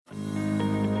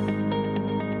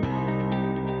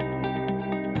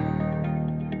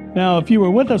Now, if you were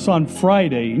with us on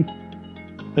Friday,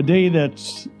 a day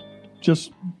that's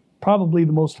just probably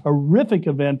the most horrific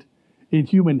event in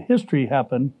human history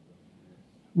happened,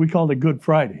 we called it Good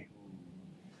Friday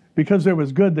because there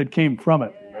was good that came from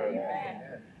it.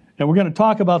 And we're going to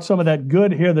talk about some of that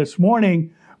good here this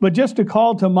morning, but just to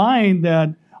call to mind that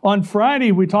on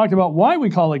Friday we talked about why we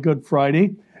call it Good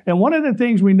Friday. And one of the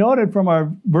things we noted from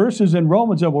our verses in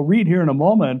Romans that we'll read here in a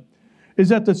moment is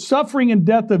that the suffering and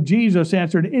death of Jesus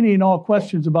answered any and all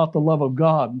questions about the love of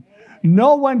God.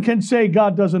 No one can say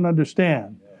God doesn't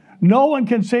understand. No one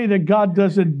can say that God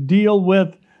doesn't deal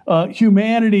with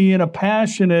humanity in a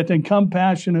passionate and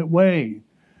compassionate way.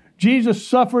 Jesus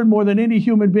suffered more than any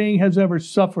human being has ever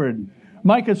suffered.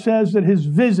 Micah says that his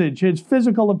visage, his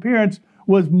physical appearance,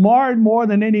 was marred more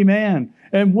than any man.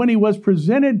 And when he was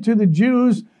presented to the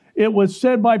Jews, it was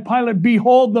said by Pilate,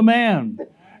 "Behold the man."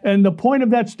 And the point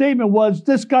of that statement was,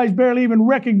 this guy's barely even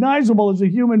recognizable as a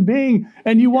human being,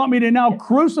 and you want me to now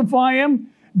crucify him?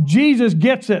 Jesus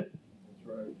gets it.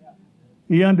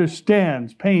 He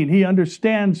understands pain. He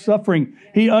understands suffering.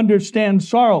 He understands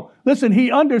sorrow. Listen,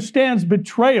 he understands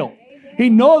betrayal. He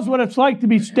knows what it's like to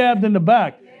be stabbed in the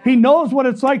back. He knows what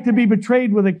it's like to be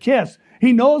betrayed with a kiss.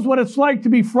 He knows what it's like to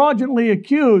be fraudulently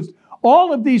accused.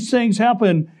 All of these things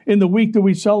happen in the week that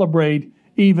we celebrate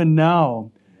even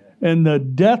now. And the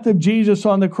death of Jesus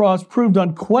on the cross proved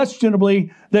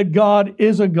unquestionably that God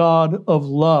is a God of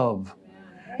love.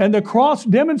 And the cross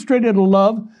demonstrated a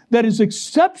love that is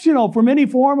exceptional from any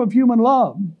form of human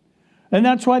love. And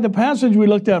that's why the passage we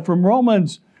looked at from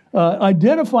Romans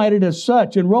identified it as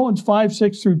such. In Romans 5,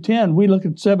 6 through 10, we look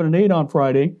at 7 and 8 on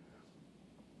Friday.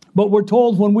 But we're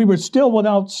told when we were still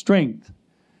without strength,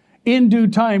 in due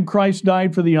time Christ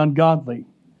died for the ungodly.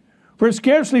 For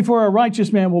scarcely for a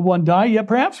righteous man will one die, yet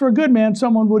perhaps for a good man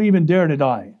someone would even dare to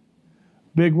die.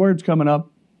 Big words coming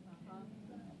up.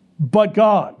 But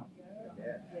God.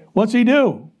 What's he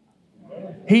do?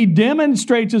 He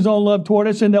demonstrates his own love toward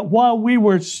us in that while we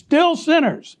were still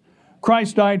sinners,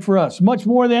 Christ died for us. Much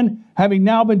more then, having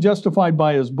now been justified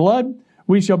by his blood,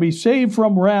 we shall be saved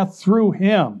from wrath through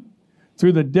him.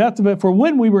 Through the death of it. For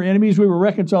when we were enemies, we were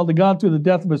reconciled to God through the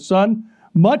death of his Son.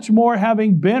 Much more,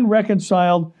 having been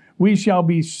reconciled, we shall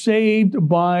be saved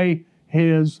by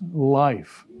his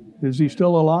life. Is he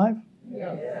still alive?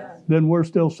 Yes. Then we're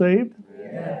still saved?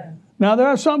 Yes. Now, there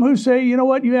are some who say, you know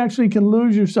what, you actually can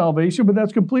lose your salvation, but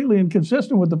that's completely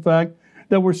inconsistent with the fact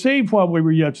that we're saved while we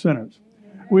were yet sinners.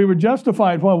 We were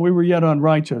justified while we were yet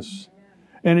unrighteous.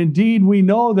 And indeed, we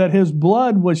know that his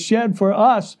blood was shed for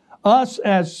us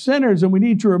as sinners. And we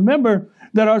need to remember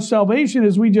that our salvation,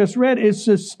 as we just read, is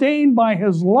sustained by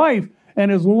his life. And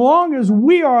as long as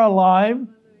we are alive,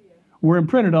 we're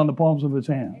imprinted on the palms of his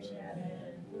hands.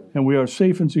 And we are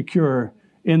safe and secure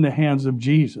in the hands of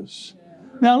Jesus.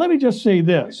 Now, let me just say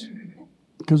this,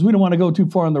 because we don't want to go too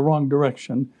far in the wrong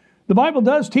direction. The Bible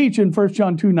does teach in 1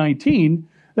 John 2:19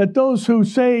 that those who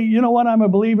say, you know what, I'm a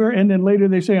believer, and then later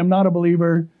they say I'm not a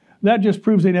believer, that just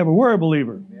proves they never were a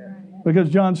believer. Because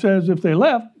John says if they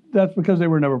left, that's because they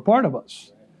were never part of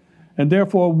us. And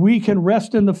therefore, we can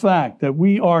rest in the fact that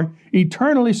we are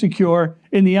eternally secure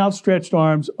in the outstretched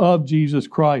arms of Jesus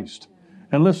Christ.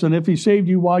 And listen, if he saved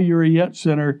you while you're a yet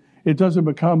sinner, it doesn't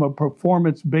become a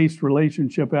performance-based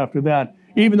relationship after that,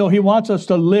 even though he wants us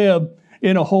to live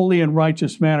in a holy and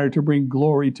righteous manner to bring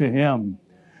glory to him.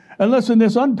 And listen,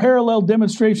 this unparalleled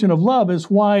demonstration of love is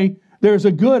why there's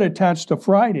a good attached to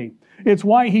Friday. It's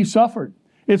why he suffered.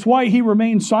 It's why he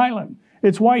remained silent.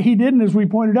 It's why he didn't, as we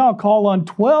pointed out, call on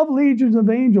 12 legions of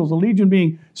angels, a legion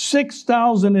being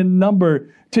 6,000 in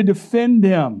number, to defend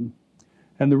him.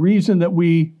 And the reason that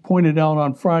we pointed out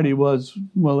on Friday was,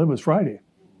 well, it was Friday.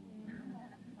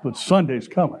 But Sunday's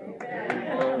coming.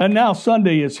 And now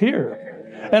Sunday is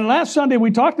here. And last Sunday we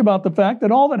talked about the fact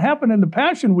that all that happened in the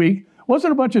Passion Week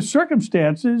wasn't a bunch of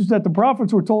circumstances that the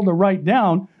prophets were told to write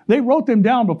down. They wrote them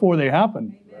down before they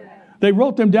happened. They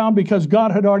wrote them down because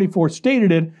God had already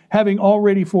forestated it, having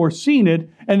already foreseen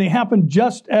it, and they happened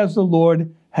just as the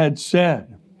Lord had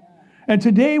said. And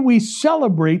today we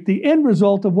celebrate the end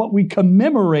result of what we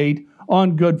commemorate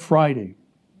on Good Friday.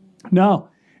 Now,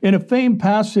 in a famed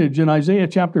passage in Isaiah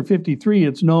chapter 53,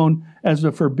 it's known as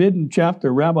the forbidden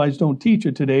chapter. Rabbis don't teach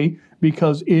it today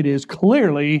because it is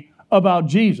clearly about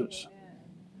Jesus.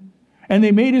 And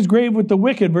they made his grave with the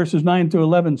wicked, verses 9 to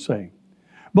 11 say.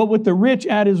 But with the rich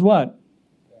at his what?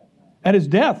 At his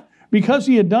death. Because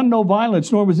he had done no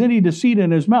violence, nor was any deceit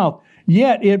in his mouth.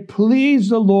 Yet it pleased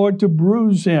the Lord to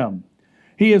bruise him.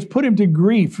 He has put him to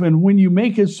grief. And when you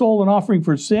make his soul an offering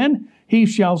for sin, he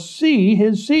shall see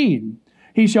his seed.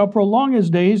 He shall prolong his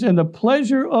days, and the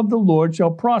pleasure of the Lord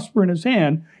shall prosper in his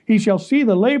hand. He shall see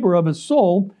the labor of his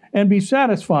soul and be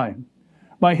satisfied.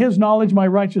 By his knowledge my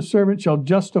righteous servant shall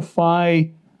justify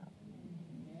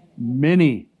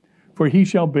many, for he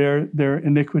shall bear their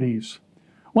iniquities.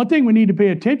 One thing we need to pay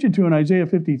attention to in Isaiah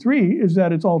 53 is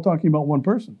that it's all talking about one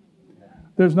person.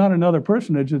 There's not another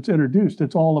personage that's introduced.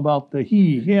 It's all about the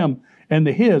he, him, and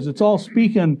the his. It's all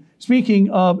speaking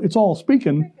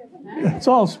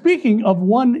of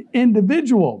one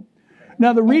individual.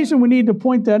 Now, the reason we need to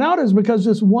point that out is because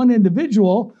this one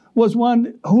individual was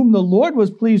one whom the Lord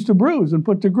was pleased to bruise and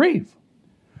put to grief.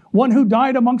 One who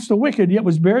died amongst the wicked, yet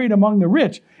was buried among the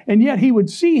rich, and yet he would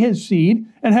see his seed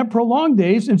and have prolonged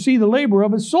days and see the labor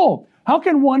of his soul. How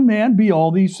can one man be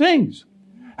all these things?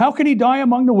 How can he die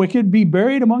among the wicked, be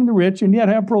buried among the rich, and yet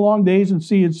have prolonged days and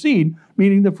see his seed,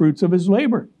 meaning the fruits of his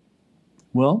labor?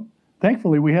 Well,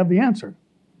 thankfully we have the answer.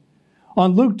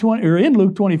 In Luke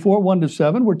 24,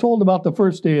 1-7, we're told about the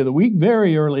first day of the week,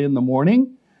 very early in the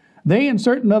morning. They and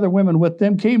certain other women with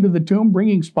them came to the tomb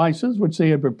bringing spices, which they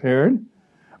had prepared.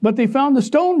 But they found the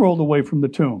stone rolled away from the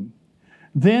tomb.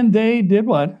 Then they did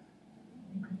what?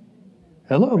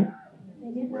 Hello?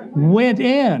 Went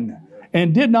in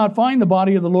and did not find the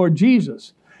body of the Lord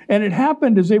Jesus. And it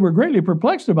happened as they were greatly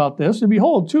perplexed about this, and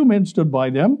behold, two men stood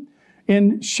by them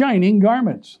in shining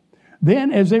garments.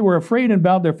 Then as they were afraid and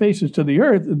bowed their faces to the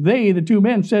earth, they, the two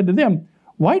men, said to them,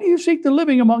 "Why do you seek the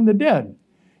living among the dead?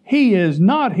 He is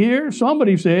not here,"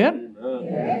 somebody say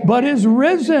it, "but is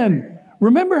risen.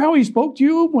 Remember how he spoke to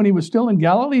you when he was still in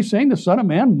Galilee, saying the Son of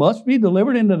Man must be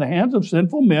delivered into the hands of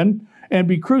sinful men and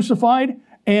be crucified,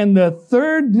 and the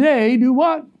third day do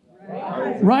what?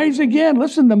 Rise again."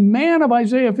 Listen, the man of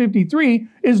Isaiah 53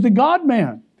 is the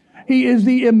God-man. He is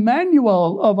the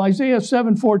Emmanuel of Isaiah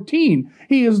 7:14.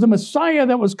 He is the Messiah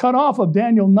that was cut off of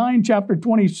Daniel 9, chapter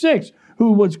 26,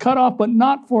 who was cut off but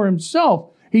not for himself.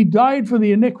 He died for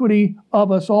the iniquity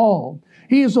of us all.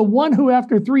 He is the one who,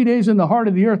 after 3 days in the heart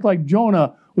of the earth, like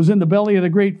Jonah, was in the belly of the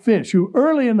great fish, who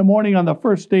early in the morning on the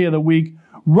first day of the week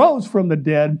rose from the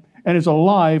dead and is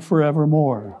alive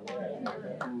forevermore.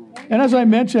 And as I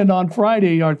mentioned on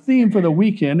Friday, our theme for the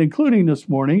weekend, including this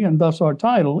morning, and thus our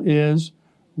title, is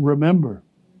Remember.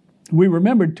 We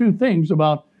remembered two things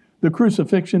about the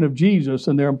crucifixion of Jesus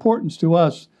and their importance to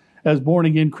us as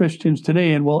born-again Christians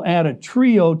today, and we'll add a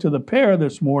trio to the pair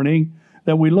this morning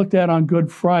that we looked at on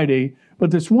Good Friday.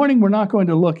 But this morning we're not going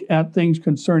to look at things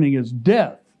concerning his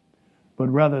death, but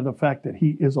rather the fact that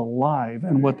he is alive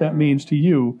and what that means to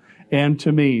you and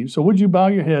to me. So would you bow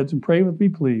your heads and pray with me,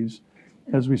 please,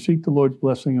 as we seek the Lord's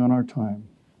blessing on our time.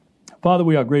 Father,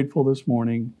 we are grateful this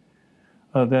morning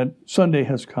that Sunday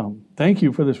has come. Thank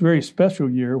you for this very special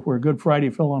year where Good Friday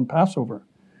fell on Passover,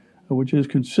 which is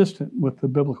consistent with the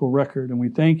biblical record. And we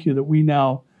thank you that we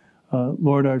now,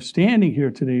 Lord, are standing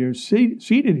here today, or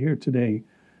seated here today,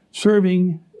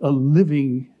 serving a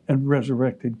living and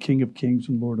resurrected King of Kings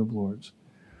and Lord of Lords.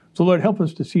 So, Lord, help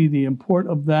us to see the import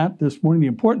of that this morning, the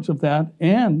importance of that,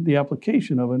 and the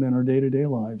application of it in our day-to-day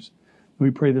lives. We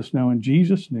pray this now in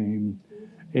Jesus' name.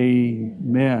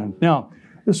 Amen. Now,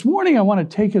 this morning I want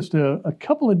to take us to a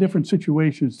couple of different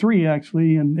situations, three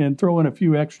actually, and throw in a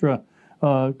few extra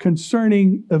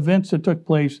concerning events that took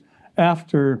place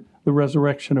after the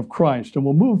resurrection of Christ. And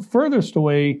we'll move furthest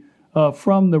away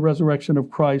from the resurrection of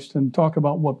Christ and talk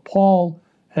about what Paul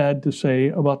had to say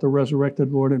about the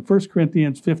resurrected Lord in 1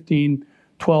 Corinthians 15,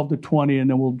 12-20, and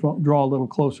then we'll draw a little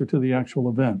closer to the actual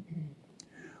event.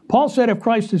 Paul said, "If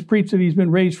Christ is preached that he's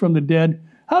been raised from the dead,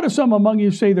 how do some among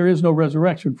you say there is no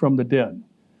resurrection from the dead?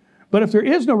 But if there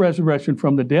is no resurrection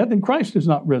from the dead, then Christ is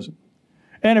not risen.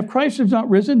 And if Christ is not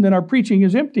risen, then our preaching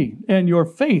is empty, and your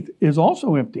faith is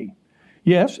also empty.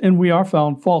 Yes, and we are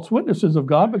found false witnesses of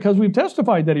God because we've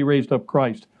testified that he raised up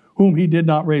Christ, whom he did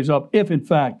not raise up, if in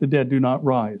fact the dead do not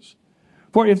rise.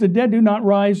 For if the dead do not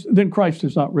rise, then Christ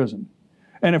is not risen.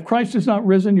 And if Christ is not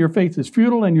risen, your faith is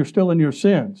futile and you're still in your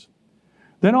sins.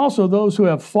 Then also those who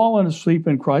have fallen asleep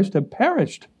in Christ have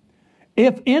perished.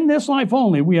 If in this life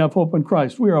only we have hope in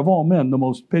Christ, we are of all men the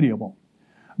most pitiable.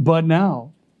 But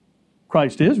now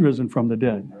Christ is risen from the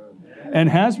dead and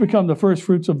has become the first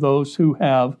fruits of those who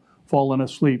have fallen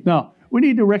asleep." Now, we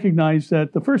need to recognize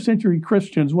that the first century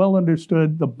Christians well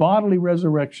understood the bodily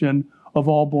resurrection of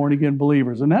all born-again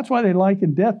believers. And that's why they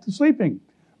likened death to sleeping,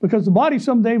 because the body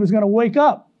someday was going to wake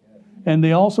up. And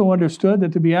they also understood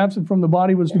that to be absent from the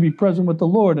body was to be present with the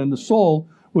Lord, and the soul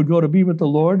would go to be with the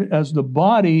Lord as the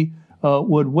body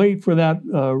would wait for that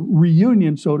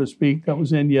reunion, so to speak, that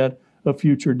was in yet a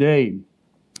future day.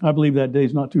 I believe that day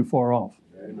is not too far off.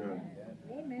 Amen.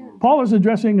 Paul is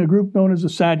addressing a group known as the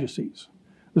Sadducees.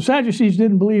 The Sadducees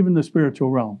didn't believe in the spiritual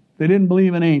realm. They didn't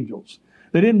believe in angels.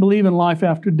 They didn't believe in life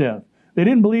after death. They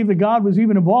didn't believe that God was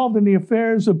even involved in the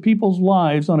affairs of people's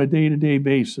lives on a day-to-day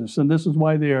basis. And this is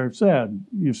why they are sad,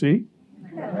 you see.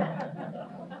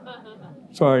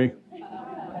 Sorry.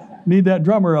 Need that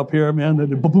drummer up here, man. The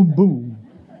boom, boom, boom.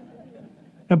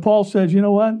 And Paul says, you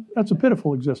know what? That's a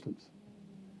pitiful existence.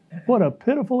 What a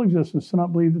pitiful existence to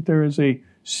not believe that there is a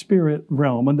spirit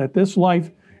realm and that this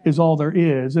life is all there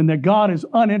is and that God is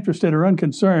uninterested or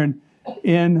unconcerned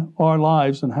in our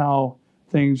lives and how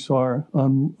things are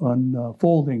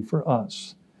unfolding for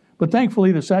us. But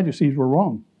thankfully, the Sadducees were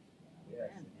wrong.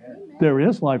 There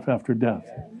is life after death.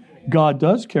 God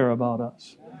does care about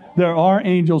us. There are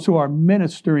angels who are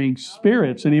ministering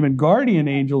spirits and even guardian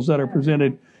angels that are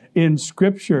presented in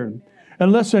Scripture.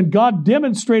 And listen, God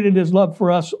demonstrated His love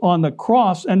for us on the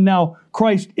cross, and now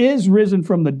Christ is risen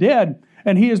from the dead,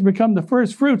 and He has become the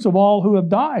first fruits of all who have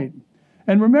died.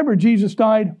 And remember, Jesus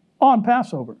died on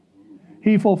Passover.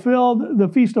 He fulfilled the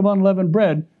Feast of Unleavened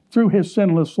Bread through His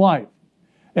sinless life.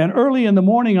 And early in the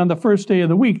morning on the first day of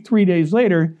the week, 3 days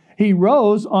later, He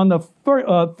rose on the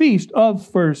Feast of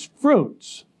First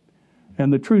Fruits.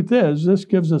 And the truth is, this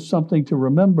gives us something to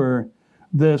remember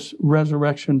this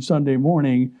Resurrection Sunday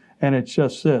morning, and it's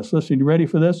just this. Listen, you ready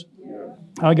for this? Yeah.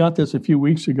 I got this a few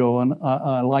weeks ago, and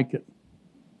I like it.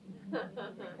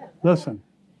 Listen,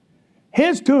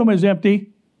 His tomb is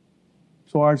empty,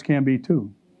 so ours can be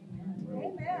too.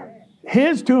 Amen.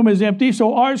 His tomb is empty,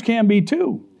 so ours can be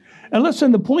too. And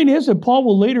listen, the point is that Paul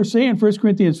will later say in 1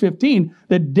 Corinthians 15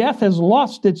 that death has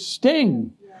lost its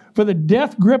sting. For the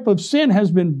death grip of sin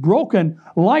has been broken.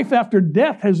 Life after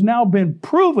death has now been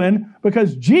proven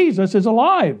because Jesus is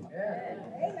alive.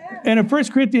 Amen. And in 1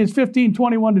 Corinthians 15,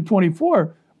 21 to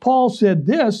 24, Paul said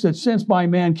this, that since by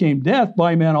man came death,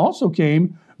 by man also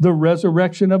came the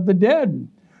resurrection of the dead.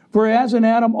 For as in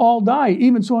Adam all die,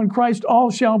 even so in Christ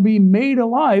all shall be made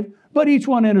alive, but each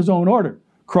one in his own order.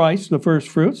 Christ, the first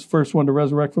fruits, first one to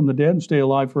resurrect from the dead and stay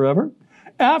alive forever.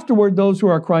 Afterward, those who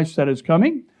are Christ that is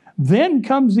coming. Then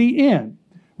comes the end,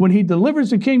 when He delivers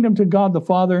the kingdom to God the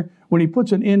Father, when He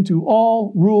puts an end to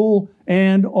all rule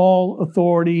and all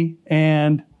authority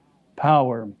and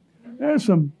power. There's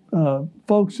some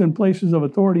folks in places of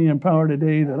authority and power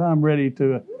today that I'm ready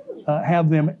to have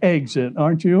them exit,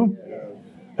 aren't you?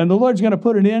 And the Lord's going to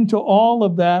put an end to all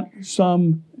of that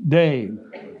someday.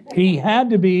 He had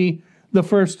to be the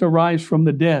first to rise from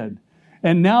the dead.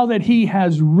 And now that He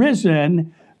has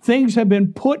risen, things have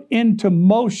been put into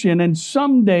motion, and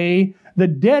someday the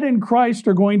dead in Christ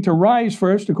are going to rise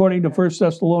first, according to 1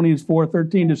 Thessalonians 4,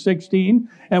 13 to 16,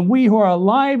 and we who are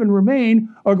alive and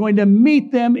remain are going to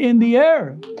meet them in the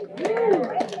air.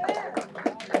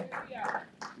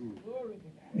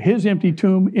 His empty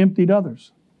tomb emptied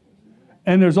others.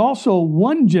 And there's also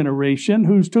one generation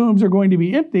whose tombs are going to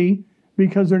be empty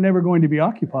because they're never going to be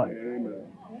occupied.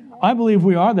 I believe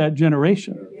we are that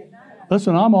generation.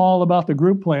 Listen, I'm all about the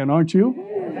group plan, aren't you?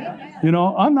 You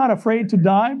know, I'm not afraid to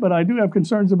die, but I do have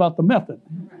concerns about the method.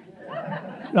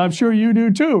 I'm sure you do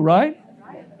too, right?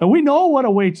 And we know what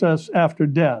awaits us after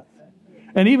death.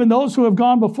 And even those who have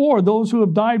gone before, those who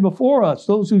have died before us,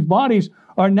 those whose bodies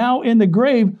are now in the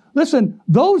grave, listen,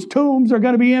 those tombs are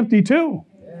going to be empty too,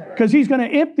 because He's going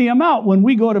to empty them out when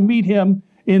we go to meet Him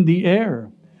in the air.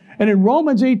 And in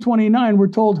Romans 8:29, we're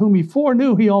told, whom He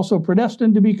foreknew, He also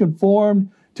predestined to be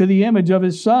conformed to the image of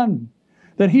His Son,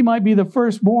 that He might be the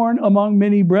firstborn among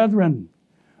many brethren.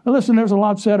 Now listen, there's a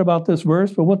lot said about this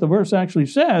verse, but what the verse actually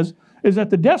says is that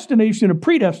the destination of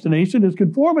predestination is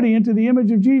conformity into the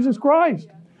image of Jesus Christ,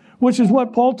 which is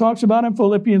what Paul talks about in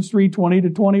Philippians 3:20 to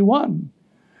 21.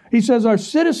 He says, our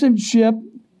citizenship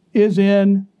is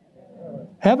in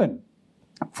heaven,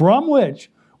 from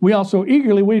which we also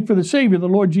eagerly wait for the Savior, the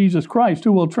Lord Jesus Christ,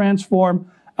 who will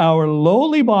transform our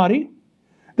lowly body,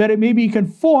 that it may be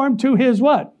conformed to His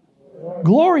what?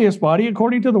 Glorious body,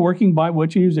 according to the working by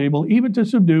which He is able even to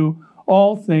subdue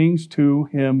all things to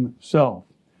Himself.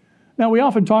 Now, we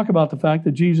often talk about the fact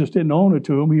that Jesus didn't own a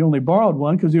tomb. He only borrowed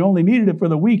one because He only needed it for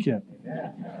the weekend.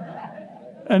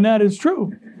 And that is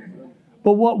true.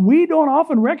 But what we don't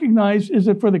often recognize is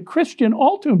that for the Christian,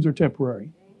 all tombs are temporary.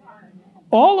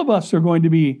 All of us are going to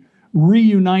be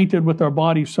reunited with our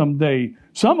bodies someday.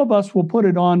 Some of us will put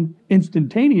it on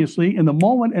instantaneously in the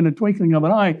moment and a twinkling of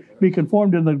an eye, be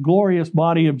conformed to the glorious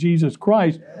body of Jesus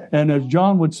Christ. And as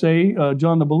John would say,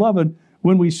 John the Beloved,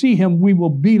 when we see Him, we will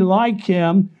be like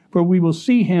Him, for we will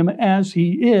see Him as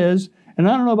He is. And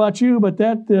I don't know about you, but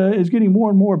that is getting more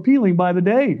and more appealing by the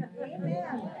day.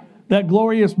 Amen. That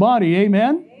glorious body,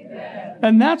 amen? Amen?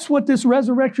 And that's what this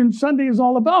Resurrection Sunday is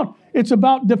all about. It's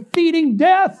about defeating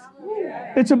death.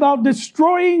 It's about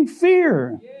destroying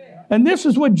fear. And this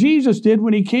is what Jesus did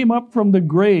when he came up from the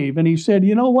grave. And he said,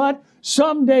 you know what?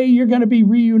 Someday you're going to be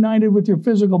reunited with your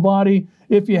physical body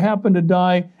if you happen to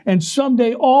die. And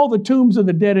someday all the tombs of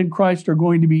the dead in Christ are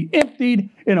going to be emptied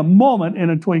in a moment, in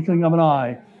a twinkling of an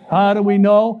eye. How do we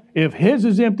know? If his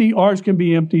is empty, ours can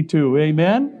be empty too.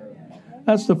 Amen?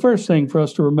 That's the first thing for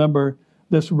us to remember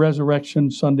this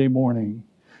Resurrection Sunday morning.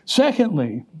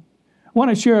 Secondly, I want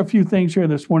to share a few things here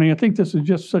this morning. I think this is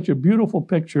just such a beautiful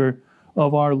picture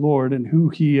of our Lord and who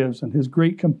he is and his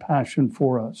great compassion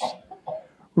for us.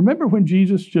 Remember when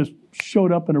Jesus just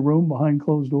showed up in a room behind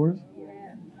closed doors?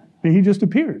 He just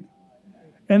appeared.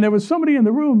 And there was somebody in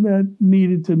the room that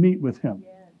needed to meet with him.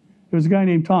 There was a guy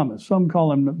named Thomas. Some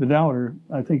call him the doubter.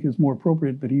 I think it's more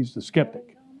appropriate that he's the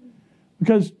skeptic.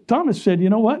 Because Thomas said, you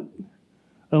know what?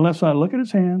 Unless I look at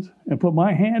his hands and put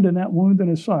my hand in that wound in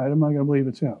his side, I'm not going to believe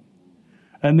it's him.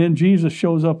 And then Jesus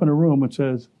shows up in a room and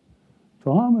says,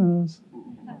 Thomas,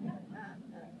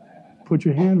 put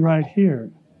your hand right here.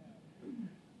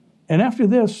 And after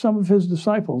this, some of his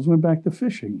disciples went back to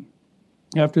fishing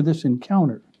after this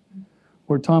encounter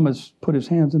where Thomas put his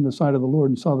hands in the side of the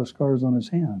Lord and saw the scars on his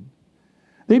hand.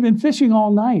 They've been fishing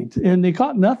all night and they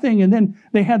caught nothing. And then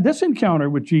they had this encounter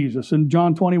with Jesus in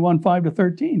John 21,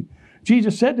 5-13.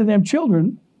 Jesus said to them,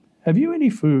 children, have you any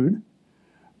food?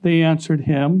 They answered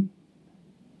him,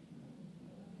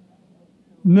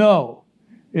 no.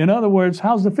 In other words,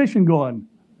 how's the fishing going?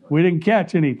 We didn't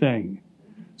catch anything.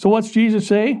 So what's Jesus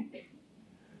say?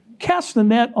 Cast the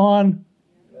net on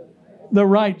the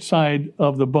right side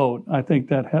of the boat. I think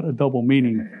that had a double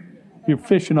meaning. You're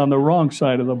fishing on the wrong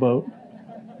side of the boat.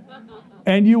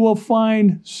 And you will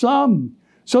find some.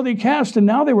 So they cast, and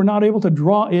now they were not able to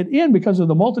draw it in because of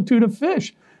the multitude of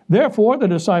fish. Therefore, the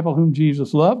disciple whom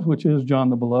Jesus loved, which is John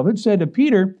the Beloved, said to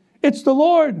Peter, it's the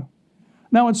Lord.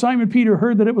 Now when Simon Peter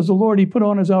heard that it was the Lord, he put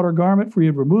on his outer garment, for he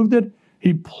had removed it.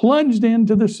 He plunged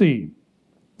into the sea.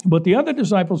 But the other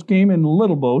disciples came in a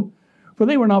little boat, for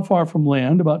they were not far from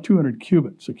land, about 200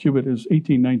 cubits. A cubit is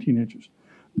 18, 19 inches.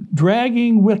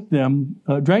 Dragging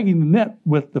the net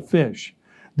with the fish.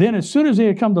 Then as soon as they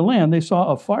had come to land, they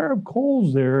saw a fire of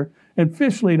coals there, and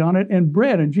fish laid on it, and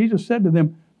bread. And Jesus said to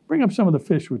them, bring up some of the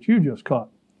fish which you just caught.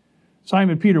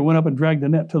 Simon Peter went up and dragged the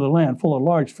net to the land, full of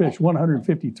large fish,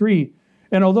 153.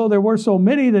 And although there were so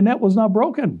many, the net was not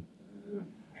broken.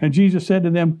 And Jesus said to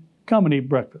them, come and eat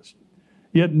breakfast.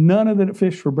 Yet none of the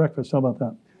fish for breakfast. How about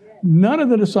that? None of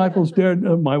the disciples dared.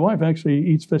 My wife actually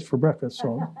eats fish for breakfast,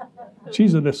 so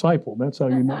she's a disciple. That's how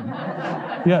you know.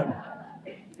 Yeah.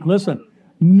 Listen,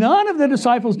 none of the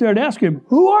disciples dared ask him,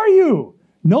 who are you?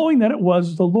 Knowing that it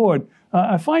was the Lord.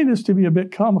 I find this to be a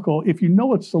bit comical. If you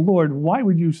know it's the Lord, why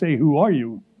would you say, who are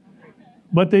you?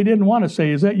 But they didn't want to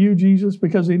say, is that you, Jesus?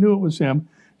 Because they knew it was him.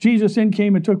 Jesus then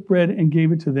came and took bread and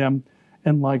gave it to them,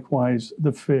 and likewise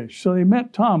the fish. So they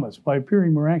met Thomas by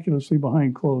appearing miraculously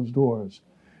behind closed doors.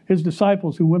 His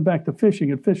disciples who went back to fishing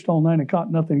had fished all night and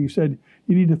caught nothing. He said,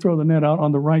 you need to throw the net out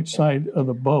on the right side of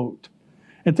the boat.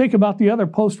 And think about the other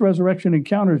post-resurrection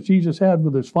encounters Jesus had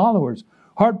with his followers.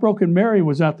 Heartbroken Mary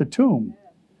was at the tomb.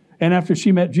 And after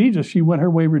she met Jesus, she went her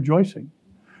way rejoicing.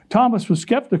 Thomas was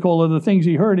skeptical of the things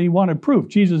he heard. He wanted proof.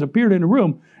 Jesus appeared in a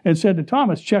room and said to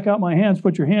Thomas, check out my hands,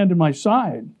 put your hand in my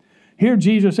side. Here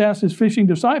Jesus asked his fishing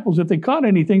disciples if they caught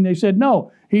anything. They said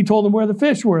no. He told them where the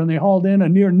fish were, and they hauled in a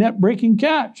near net-breaking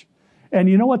catch. And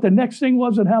you know what the next thing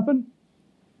was that happened?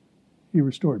 He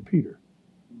restored Peter.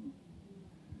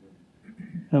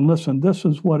 And listen, this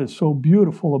is what is so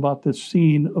beautiful about this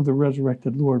scene of the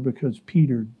resurrected Lord, because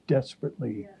Peter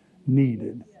desperately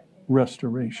needed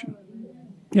restoration.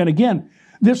 And again,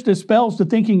 this dispels the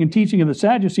thinking and teaching of the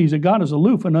Sadducees that God is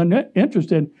aloof and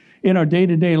uninterested in our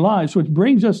day-to-day lives, which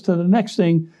brings us to the next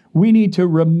thing. We need to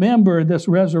remember this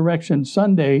Resurrection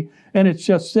Sunday, and it's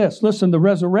just this. Listen, the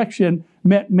resurrection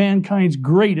met mankind's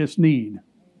greatest need.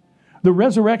 The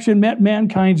resurrection met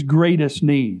mankind's greatest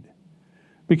need,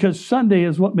 because Sunday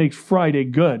is what makes Friday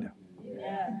good.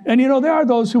 Yeah. And there are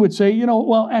those who would say,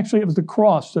 well, actually it was the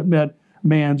cross that met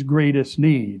man's greatest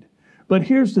need. But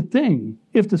here's the thing.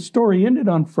 If the story ended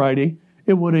on Friday,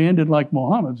 it would have ended like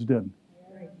Muhammad's did.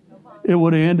 It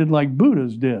would have ended like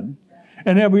Buddha's did.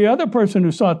 And every other person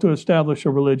who sought to establish a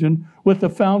religion with the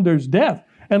founder's death.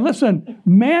 And listen,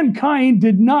 mankind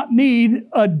did not need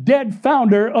a dead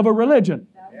founder of a religion.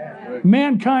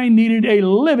 Mankind needed a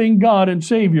living God and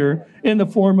Savior in the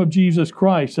form of Jesus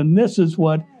Christ. And this is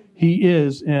what he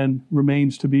is and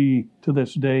remains to be to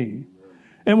this day.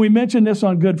 And we mentioned this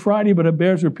on Good Friday, but it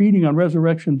bears repeating on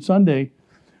Resurrection Sunday,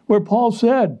 where Paul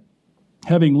said,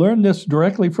 having learned this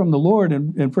directly from the Lord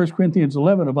in 1 Corinthians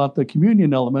 11 about the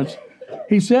communion elements,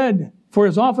 he said, for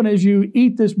as often as you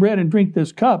eat this bread and drink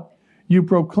this cup, you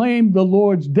proclaim the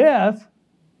Lord's death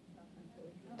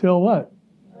till what?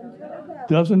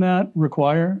 Doesn't that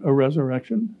require a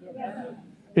resurrection?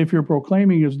 If you're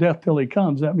proclaiming his death till he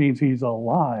comes, that means he's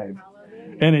alive.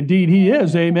 And indeed he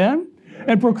is, amen?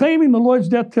 And proclaiming the Lord's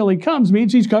death till he comes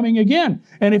means he's coming again.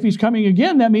 And if he's coming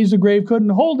again, that means the grave couldn't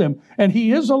hold him. And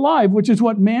he is alive, which is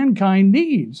what mankind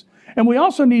needs. And we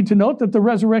also need to note that the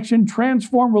resurrection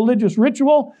transformed religious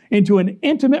ritual into an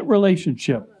intimate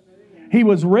relationship. He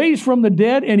was raised from the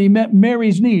dead and he met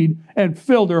Mary's need and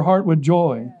filled her heart with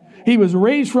joy. He was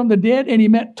raised from the dead and he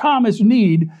met Thomas'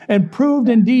 need and proved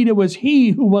indeed it was he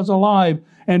who was alive.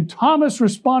 And Thomas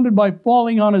responded by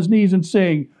falling on his knees and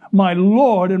saying, my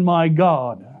Lord and my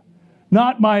God.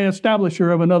 Not my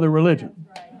establisher of another religion.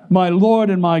 My Lord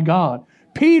and my God.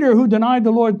 Peter, who denied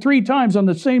the Lord 3 times on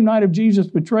the same night of Jesus'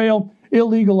 betrayal,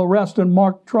 illegal arrest, and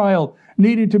mock trial,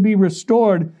 needed to be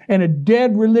restored. And a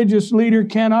dead religious leader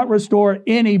cannot restore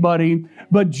anybody.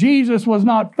 But Jesus was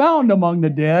not found among the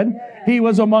dead. He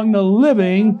was among the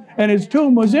living, and his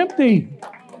tomb was empty.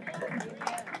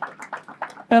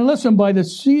 And listen, by the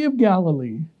Sea of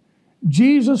Galilee,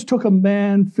 Jesus took a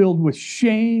man filled with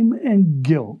shame and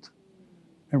guilt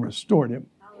and restored him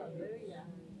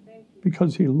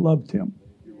because he loved him.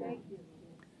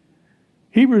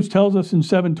 Hebrews tells us in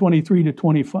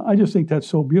 7:23-25. I just think that's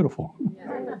so beautiful.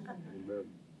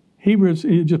 Hebrews,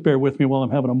 just bear with me while I'm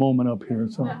having a moment up here.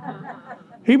 So,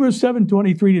 Hebrews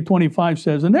 7:23-25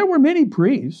 says, and there were many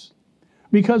priests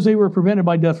because they were prevented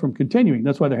by death from continuing.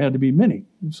 That's why there had to be many.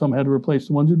 Some had to replace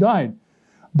the ones who died.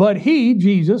 But he,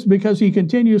 Jesus, because he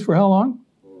continues for how long?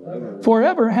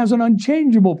 Forever, has an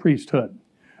unchangeable priesthood.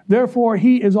 Therefore,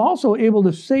 he is also able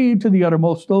to save to the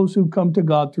uttermost those who come to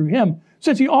God through him,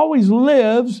 since he always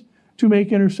lives to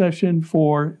make intercession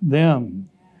for them.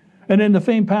 And in the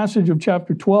famed passage of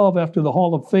chapter 12, after the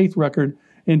Hall of Faith record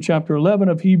in chapter 11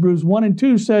 of Hebrews 1 and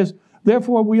 2 says,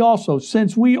 therefore we also,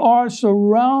 since we are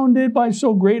surrounded by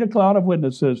so great a cloud of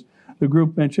witnesses, the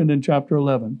group mentioned in chapter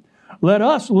 11, let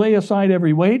us lay aside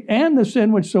every weight and the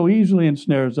sin which so easily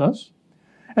ensnares us,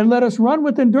 and let us run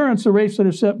with endurance the race that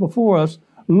is set before us,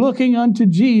 looking unto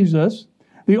Jesus,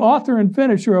 the author and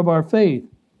finisher of our faith,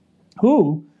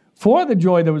 who, for the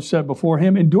joy that was set before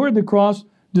him, endured the cross,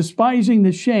 despising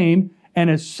the shame, and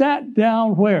has sat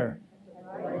down where?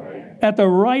 At the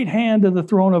right hand of the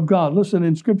throne of God. Listen,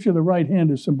 in Scripture, the right hand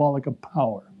is symbolic of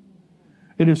power.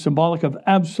 It is symbolic of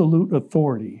absolute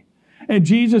authority. And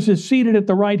Jesus is seated at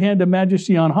the right hand of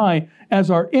majesty on high as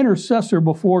our intercessor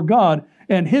before God,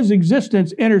 and his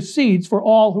existence intercedes for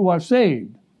all who are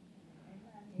saved.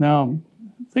 Now,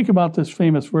 think about this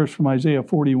famous verse from Isaiah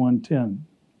 41:10.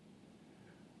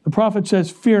 The prophet says,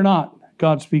 fear not,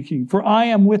 God speaking, for I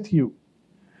am with you.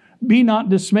 Be not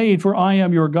dismayed, for I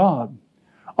am your God.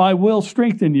 I will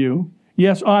strengthen you.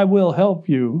 Yes, I will help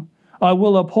you. I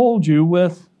will uphold you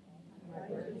with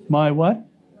my what?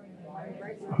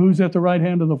 Who's at the right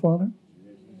hand of the Father?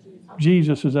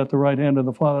 Jesus is at the right hand of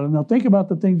the Father. Now think about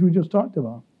the things we just talked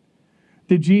about.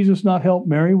 Did Jesus not help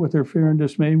Mary with her fear and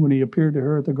dismay when he appeared to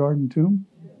her at the garden tomb?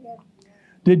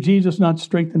 Did Jesus not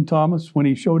strengthen Thomas when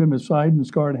he showed him his side and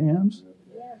scarred hands?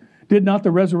 Did not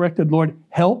the resurrected Lord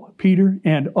help Peter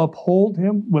and uphold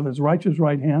him with his righteous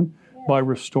right hand by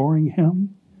restoring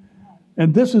him?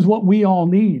 And this is what we all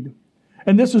need.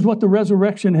 And this is what the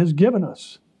resurrection has given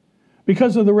us.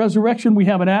 Because of the resurrection, we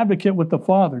have an advocate with the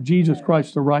Father, Jesus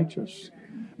Christ the righteous.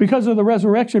 Because of the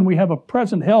resurrection, we have a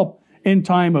present help in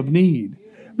time of need.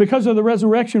 Because of the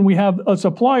resurrection, we have a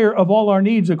supplier of all our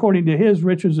needs according to his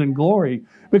riches and glory.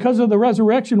 Because of the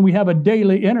resurrection, we have a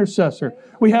daily intercessor.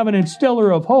 We have an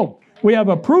instiller of hope. We have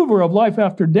a prover of life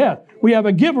after death. We have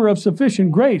a giver of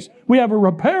sufficient grace. We have a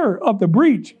repairer of the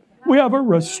breach. We have a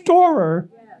restorer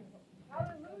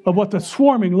of what the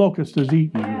swarming locust has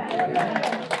eaten.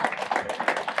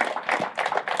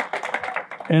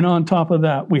 And on top of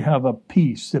that, we have a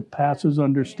peace that passes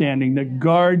understanding that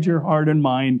guards your heart and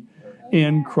mind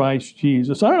in Christ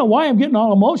Jesus. I don't know why I'm getting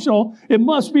all emotional. It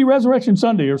must be Resurrection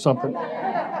Sunday or something.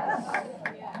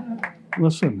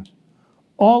 Listen,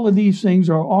 all of these things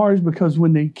are ours because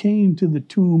when they came to the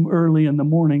tomb early in the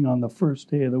morning on the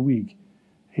first day of the week,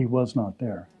 he was not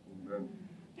there.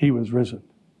 He was risen.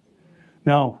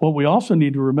 Now, what we also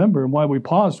need to remember, and why we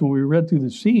paused when we read through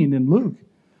the scene in Luke,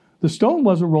 the stone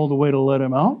wasn't rolled away to let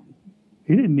him out.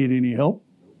 He didn't need any help.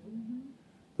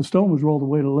 The stone was rolled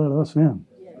away to let us in.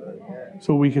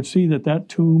 So we could see that that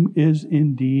tomb is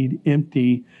indeed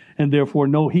empty, and therefore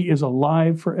know he is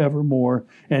alive forevermore.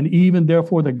 And even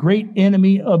therefore the great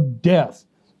enemy of death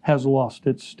has lost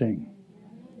its sting.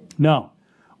 Now,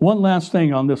 one last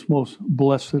thing on this most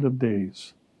blessed of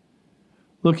days.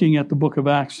 Looking at the book of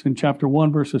Acts in chapter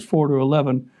 1, verses 4 to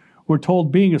 11, we're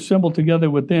told, being assembled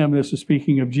together with them, this is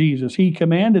speaking of Jesus, he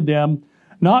commanded them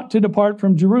not to depart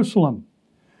from Jerusalem,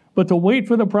 but to wait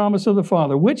for the promise of the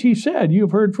Father, which he said, you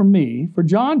have heard from me. For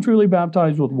John truly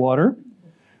baptized with water,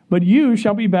 but you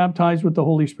shall be baptized with the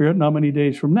Holy Spirit not many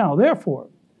days from now. Therefore,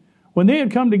 when they had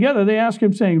come together, they asked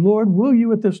him, saying, Lord, will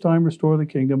you at this time restore the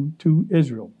kingdom to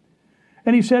Israel?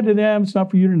 And he said to them, it's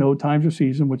not for you to know times or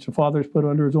season which the Father has put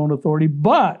under his own authority,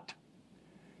 but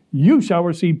you shall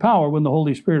receive power when the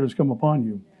Holy Spirit has come upon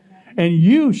you. And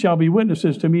you shall be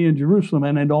witnesses to me in Jerusalem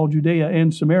and in all Judea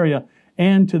and Samaria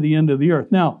and to the end of the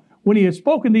earth. Now, when he had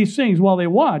spoken these things while they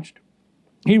watched,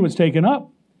 he was taken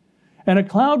up, and a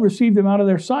cloud received him out of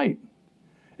their sight.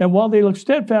 And while they looked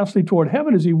steadfastly toward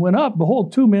heaven as he went up,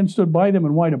 behold, two men stood by them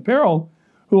in white apparel,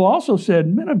 who also said,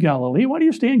 Men of Galilee, why do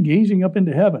you stand gazing up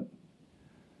into heaven?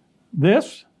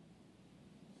 This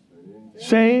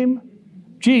same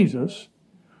Jesus,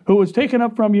 who was taken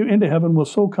up from you into heaven, will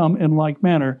so come in like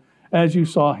manner as you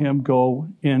saw him go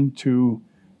into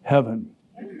heaven.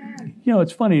 You know,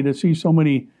 it's funny to see so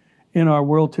many in our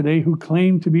world today who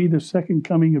claim to be the second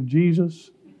coming of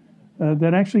Jesus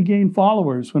that actually gain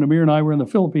followers. When Amir and I were in the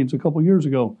Philippines a couple years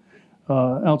ago,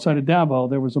 outside of Davao,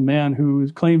 there was a man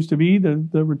who claims to be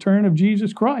the return of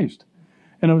Jesus Christ.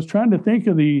 And I was trying to think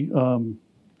of the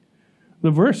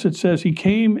verse that says he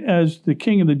came as the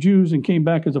king of the Jews and came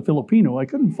back as a Filipino. I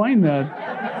couldn't find that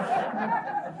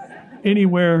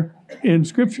anywhere in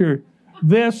Scripture.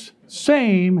 This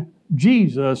same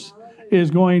Jesus is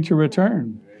going to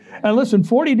return. And listen,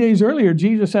 40 days earlier,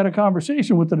 Jesus had a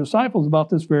conversation with the disciples about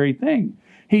this very thing.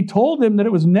 He told them that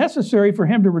it was necessary for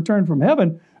him to return from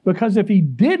heaven, because if he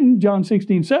didn't, John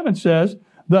 16:7 says,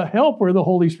 the Helper, the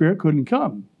Holy Spirit, couldn't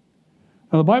come.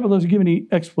 Now, the Bible doesn't give any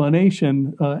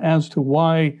explanation as to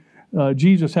why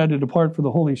Jesus had to depart for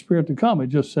the Holy Spirit to come. It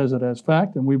just says it as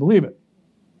fact, and we believe it.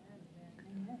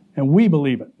 And we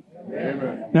believe it.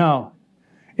 Amen. Now,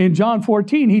 in John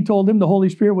 14, he told them the Holy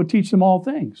Spirit would teach them all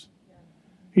things.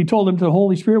 He told them the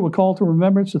Holy Spirit would call to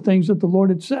remembrance the things that the Lord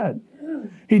had said.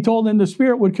 He told them the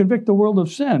Spirit would convict the world of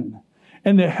sin.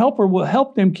 And the Helper will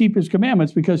help them keep his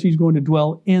commandments because he's going to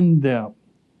dwell in them.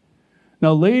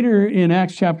 Now later in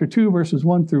Acts chapter 2, verses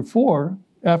 1 through 4,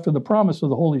 after the promise of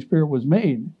the Holy Spirit was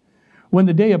made, when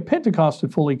the day of Pentecost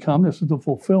had fully come, this is the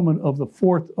fulfillment of the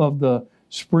fourth of the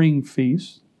spring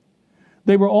feast,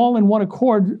 they were all in one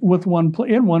accord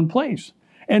in one place.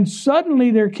 And suddenly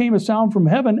there came a sound from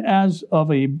heaven as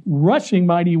of a rushing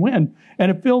mighty wind, and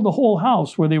it filled the whole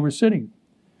house where they were sitting.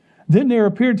 Then there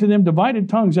appeared to them divided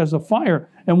tongues as of fire,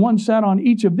 and one sat on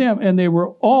each of them, and they were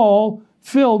all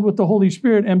filled with the Holy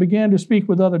Spirit and began to speak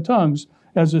with other tongues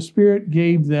as the Spirit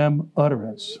gave them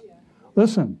utterance.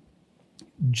 Listen,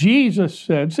 Jesus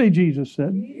said, say Jesus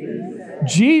said.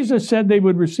 Jesus said they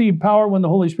would receive power when the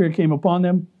Holy Spirit came upon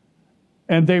them,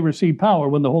 and they received power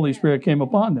when the Holy Spirit came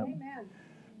upon them.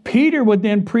 Peter would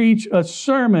then preach a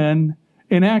sermon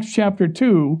in Acts chapter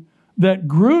 2 that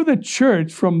grew the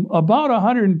church from about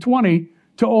 120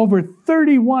 to over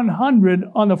 3,100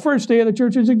 on the first day of the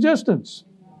church's existence.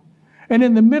 And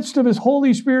in the midst of his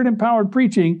Holy Spirit-empowered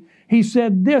preaching, he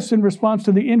said this in response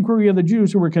to the inquiry of the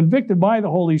Jews who were convicted by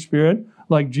the Holy Spirit,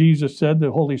 like Jesus said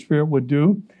the Holy Spirit would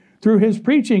do. Through his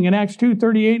preaching in Acts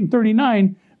 2:38 and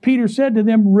 39, Peter said to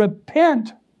them,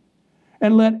 repent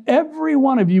and let every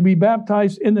one of you be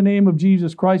baptized in the name of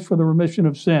Jesus Christ for the remission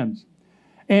of sins.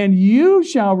 And you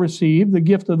shall receive the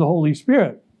gift of the Holy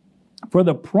Spirit. For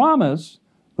the promise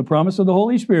of the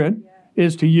Holy Spirit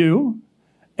is to you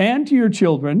and to your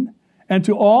children and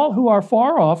to all who are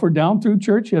far off or down through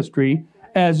church history,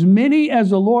 as many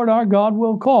as the Lord our God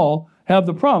will call, have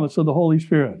the promise of the Holy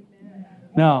Spirit.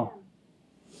 Now,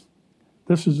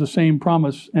 this is the same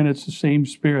promise, and it's the same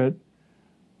Spirit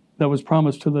that was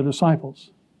promised to the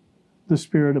disciples, the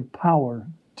Spirit of power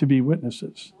to be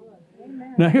witnesses.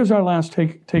 Amen. Now here's our last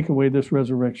takeaway this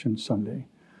Resurrection Sunday.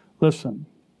 Listen,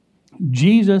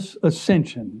 Jesus'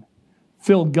 ascension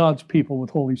filled God's people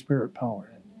with Holy Spirit power.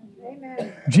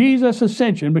 Amen. Jesus'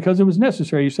 ascension, because it was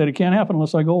necessary, he said it can't happen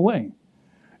unless I go away.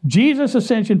 Jesus'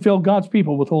 ascension filled God's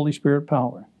people with Holy Spirit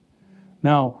power.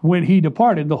 Now, when he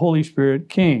departed, the Holy Spirit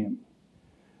came.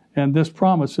 And this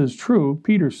promise is true,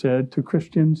 Peter said, to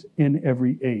Christians in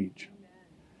every age.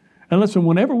 And listen,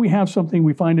 whenever we have something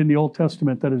we find in the Old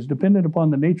Testament that is dependent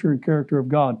upon the nature and character of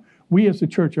God, we as the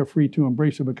church are free to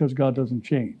embrace it because God doesn't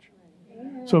change.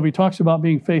 So if he talks about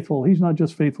being faithful, he's not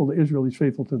just faithful to Israel, he's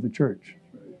faithful to the church.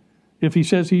 If he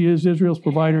says he is Israel's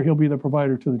provider, he'll be the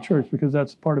provider to the church because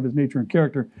that's part of his nature and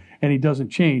character, and he doesn't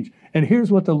change. And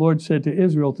here's what the Lord said to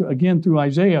Israel, again through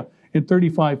Isaiah in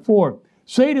 35:4.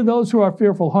 Say to those who are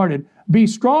fearful-hearted, be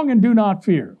strong and do not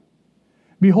fear.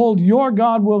 Behold, your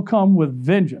God will come with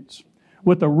vengeance.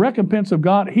 With the recompense of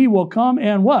God, he will come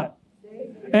and what?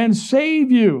 And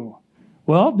save you.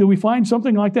 Well, do we find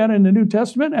something like that in the New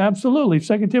Testament? Absolutely.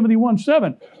 2 Timothy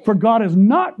 1:7. For God has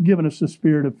not given us the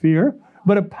spirit of fear,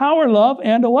 but a power, love,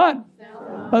 and a what?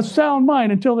 A sound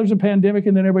mind until there's a pandemic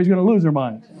and then everybody's going to lose their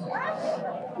minds.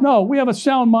 No, we have a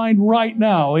sound mind right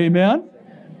now. Amen?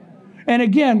 And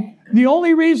again, the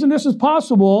only reason this is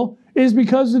possible is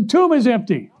because the tomb is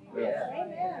empty.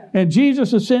 And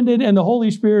Jesus ascended and the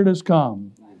Holy Spirit has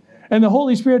come. And the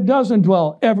Holy Spirit does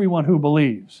indwell everyone who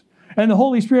believes. And the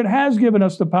Holy Spirit has given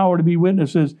us the power to be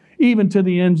witnesses even to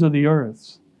the ends of the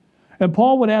earth. And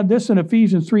Paul would add this in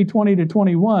Ephesians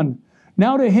 3:20-21.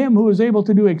 Now to him who is able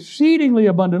to do exceedingly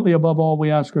abundantly above all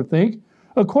we ask or think,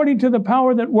 according to the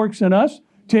power that works in us,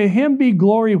 to him be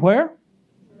glory where?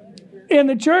 In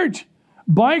the church.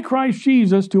 By Christ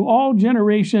Jesus to all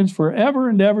generations forever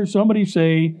and ever. Somebody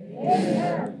say,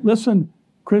 amen. Listen,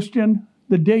 Christian,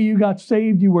 the day you got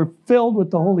saved, you were filled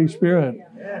with the Holy Spirit.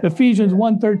 Ephesians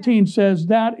 1:13 says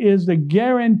that is the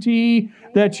guarantee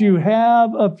that you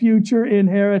have a future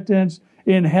inheritance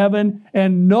in heaven.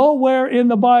 And nowhere in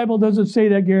the Bible does it say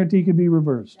that guarantee can be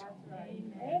reversed.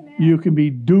 You can be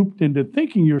duped into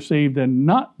thinking you're saved and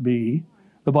not be.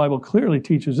 The Bible clearly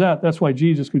teaches that. That's why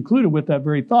Jesus concluded with that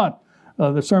very thought.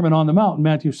 The Sermon on the Mount,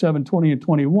 Matthew 7:20 and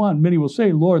 21. Many will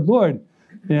say, Lord, Lord,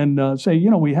 and say,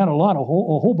 we had a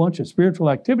whole bunch of spiritual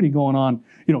activity going on,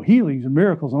 healings and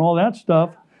miracles and all that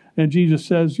stuff. And Jesus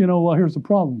says, well, here's the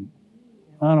problem.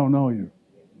 I don't know you.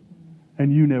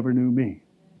 And you never knew me.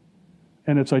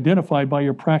 And it's identified by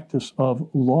your practice of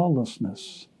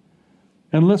lawlessness.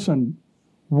 And listen,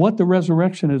 what the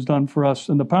resurrection has done for us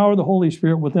and the power of the Holy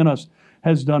Spirit within us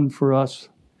has done for us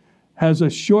has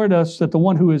assured us that the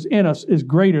one who is in us is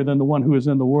greater than the one who is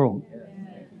in the world.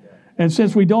 And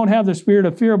since we don't have the spirit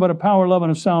of fear, but a power, love,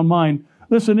 and a sound mind,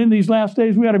 listen, in these last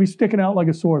days, we ought to be sticking out like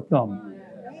a sore thumb.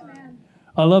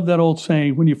 I love that old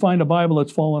saying, when you find a Bible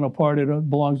that's fallen apart, it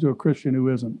belongs to a Christian who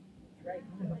isn't.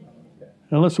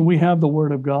 And listen, we have the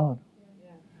Word of God.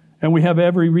 And we have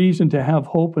every reason to have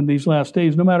hope in these last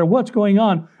days, no matter what's going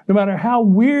on, no matter how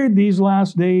weird these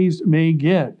last days may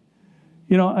get.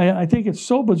 I think it's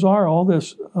so bizarre, all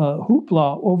this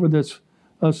hoopla over this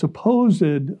supposed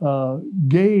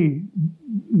gay,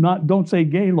 don't say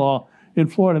gay law in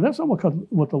Florida. That's not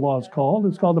what the law is called.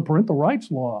 It's called the parental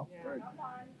rights law.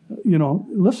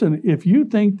 Listen, if you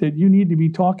think that you need to be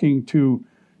talking to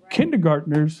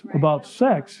kindergartners about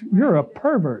sex, you're a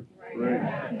pervert.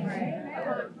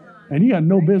 And you got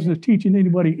no business teaching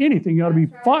anybody anything. You ought to be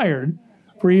fired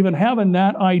for even having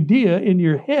that idea in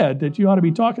your head that you ought to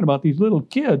be talking about these little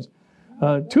kids,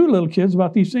 two little kids,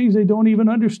 about these things they don't even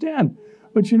understand.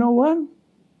 But you know what?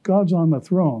 God's on the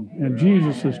throne, and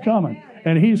Jesus is coming.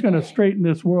 And he's going to straighten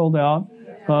this world out,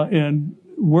 and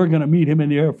we're going to meet him in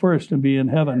the air first and be in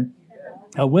heaven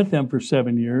with him for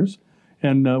 7 years.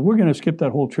 And we're going to skip that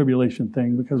whole tribulation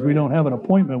thing because we don't have an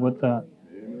appointment with that.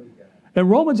 And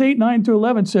Romans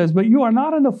 8:9-11 says, but you are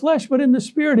not in the flesh, but in the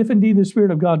Spirit, if indeed the Spirit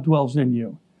of God dwells in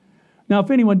you. Now, if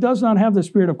anyone does not have the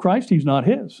Spirit of Christ, he's not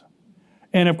his.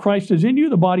 And if Christ is in you,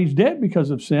 the body's dead because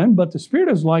of sin, but the Spirit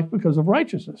is life because of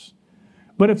righteousness.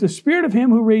 But if the Spirit of him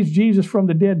who raised Jesus from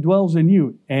the dead dwells in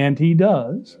you, and he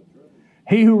does,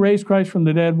 he who raised Christ from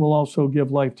the dead will also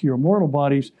give life to your mortal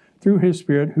bodies through his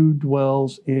Spirit who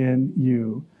dwells in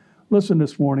you. Listen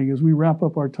this morning, as we wrap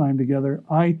up our time together,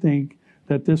 I think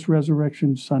that this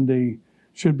Resurrection Sunday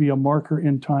should be a marker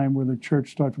in time where the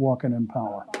church starts walking in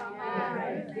power.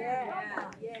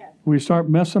 We start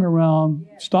messing around,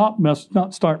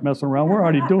 not start messing around, we're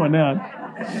already doing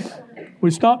that. We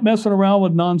stop messing around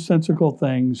with nonsensical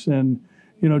things and,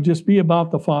 just be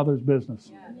about the Father's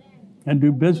business and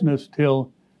do business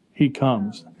till he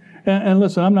comes. And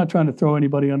listen, I'm not trying to throw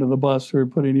anybody under the bus or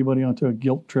put anybody onto a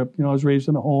guilt trip. I was raised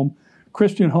in a home,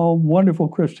 Christian home, wonderful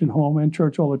Christian home, in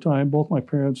church all the time. Both my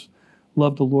parents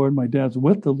loved the Lord. My dad's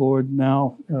with the Lord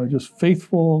now, just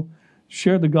faithful,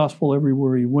 shared the gospel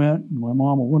everywhere he went. My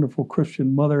mom, a wonderful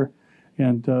Christian mother.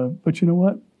 And but you know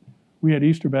what? We had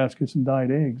Easter baskets and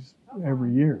dyed eggs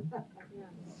every year.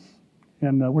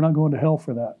 And we're not going to hell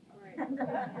for that.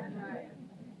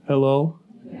 Hello?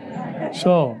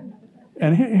 So,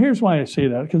 and here's why I say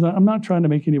that, because I'm not trying to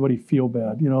make anybody feel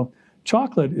bad.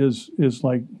 Chocolate is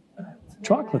like,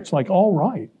 chocolate's like all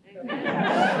right.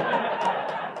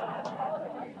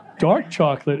 dark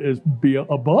chocolate is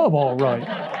above all right.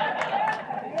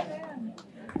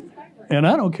 And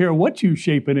I don't care what you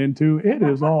shape it into, it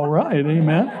is all right.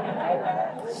 Amen.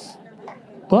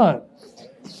 But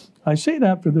I say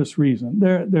that for this reason.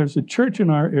 There's a church in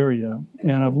our area,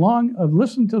 and I've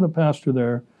listened to the pastor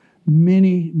there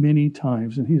many, many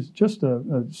times, and he's just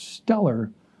a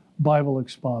stellar Bible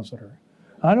expositor.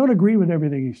 I don't agree with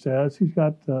everything he says. He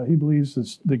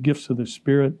believes the gifts of the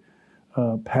Spirit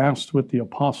passed with the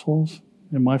apostles.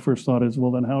 And my first thought is,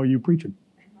 well, then how are you preaching?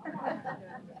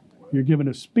 You're giving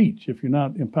a speech if you're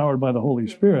not empowered by the Holy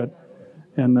Spirit.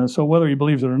 And so whether he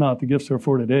believes it or not, the gifts are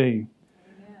for today.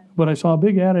 But I saw a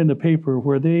big ad in the paper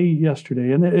where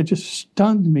yesterday, and it just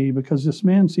stunned me because this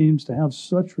man seems to have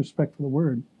such respect for the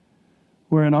Word,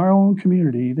 where in our own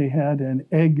community, they had an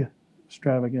egg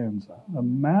extravaganza, a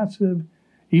massive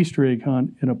Easter egg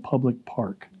hunt in a public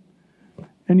park.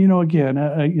 And, again,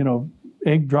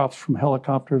 egg drops from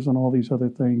helicopters and all these other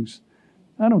things.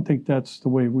 I don't think that's the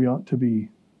way we ought to be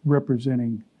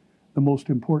representing the most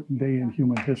important day in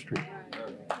human history.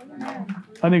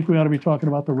 I think we ought to be talking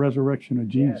about the resurrection of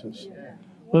Jesus.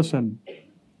 Listen,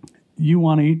 you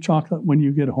want to eat chocolate when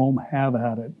you get home, have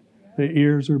at it. The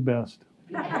ears are best.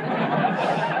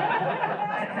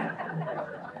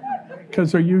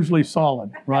 Because they're usually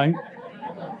solid, right?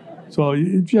 So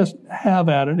you just have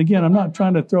at it. Again, I'm not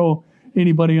trying to throw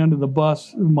anybody under the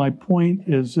bus. My point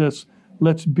is this: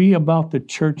 let's be about the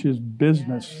church's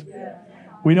business.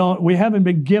 We haven't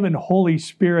been given Holy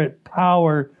Spirit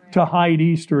power to hide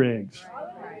Easter eggs.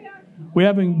 We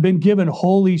haven't been given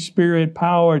Holy Spirit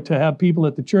power to have people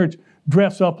at the church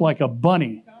dress up like a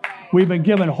bunny. We've been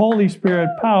given Holy Spirit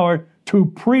power to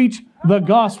preach the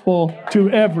gospel to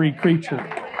every creature.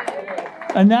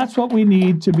 And that's what we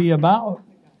need to be about.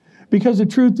 Because the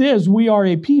truth is, we are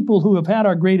a people who have had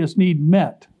our greatest need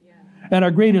met. And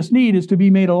our greatest need is to be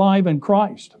made alive in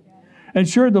Christ. And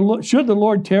should the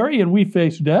Lord tarry and we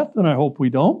face death, and I hope we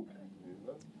don't,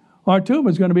 our tomb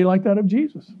is going to be like that of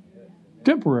Jesus.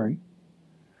 Temporary.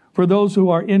 For those who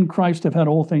are in Christ have had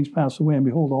all things pass away, and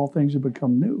behold, all things have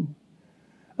become new.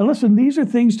 And listen, these are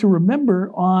things to remember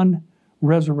on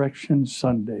Resurrection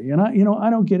Sunday. And I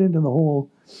don't get into the whole,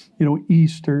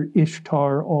 Easter,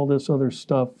 Ishtar, all this other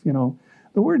stuff.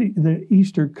 The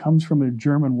Easter comes from a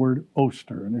German word,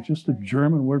 Oster, and it's just a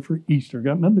German word for Easter.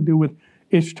 Got nothing to do with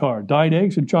Ishtar, dyed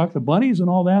eggs and chocolate bunnies and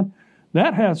all that.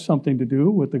 That has something to do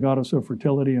with the goddess of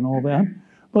fertility and all that.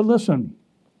 But listen,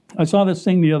 I saw this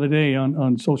thing the other day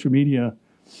on social media.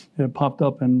 It popped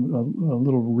up in a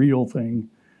little reel thing,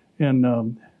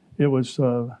 and it was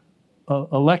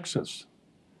Alexis.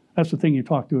 That's the thing you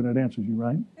talk to and it answers you,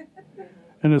 right?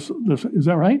 And this is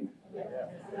that right?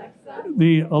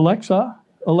 The Alexa.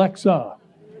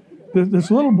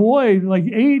 This little boy, like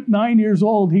 8, 9 years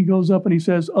old, he goes up and he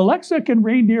says, "Alexa, can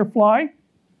reindeer fly?"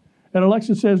 And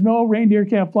Alexa says, "No, reindeer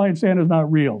can't fly and Santa's not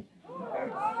real."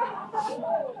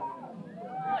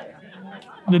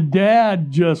 The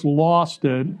dad just lost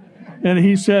it. And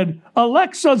he said,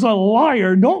 "Alexa's a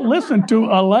liar. Don't listen to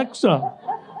Alexa."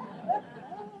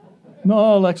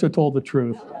 No, Alexa told the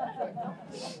truth.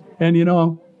 And I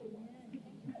don't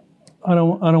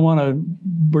want to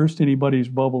burst anybody's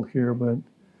bubble here, but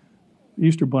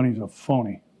Easter Bunny's a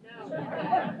phony.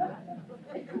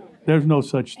 There's no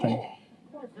such thing.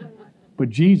 But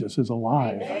Jesus is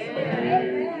alive.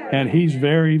 And he's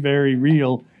very, very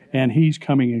real, and he's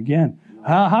coming again.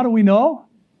 How do we know?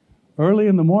 Early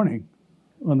in the morning,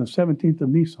 on the 17th of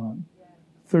Nisan,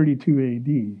 32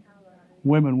 A.D.,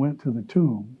 women went to the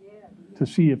tomb to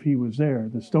see if he was there.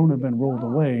 The stone had been rolled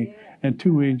away, and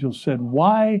 2 angels said,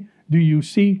 "Why do you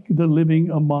seek the living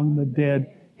among the dead?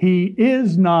 He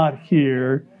is not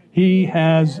here. He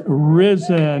has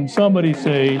risen." Somebody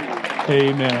say,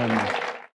 amen.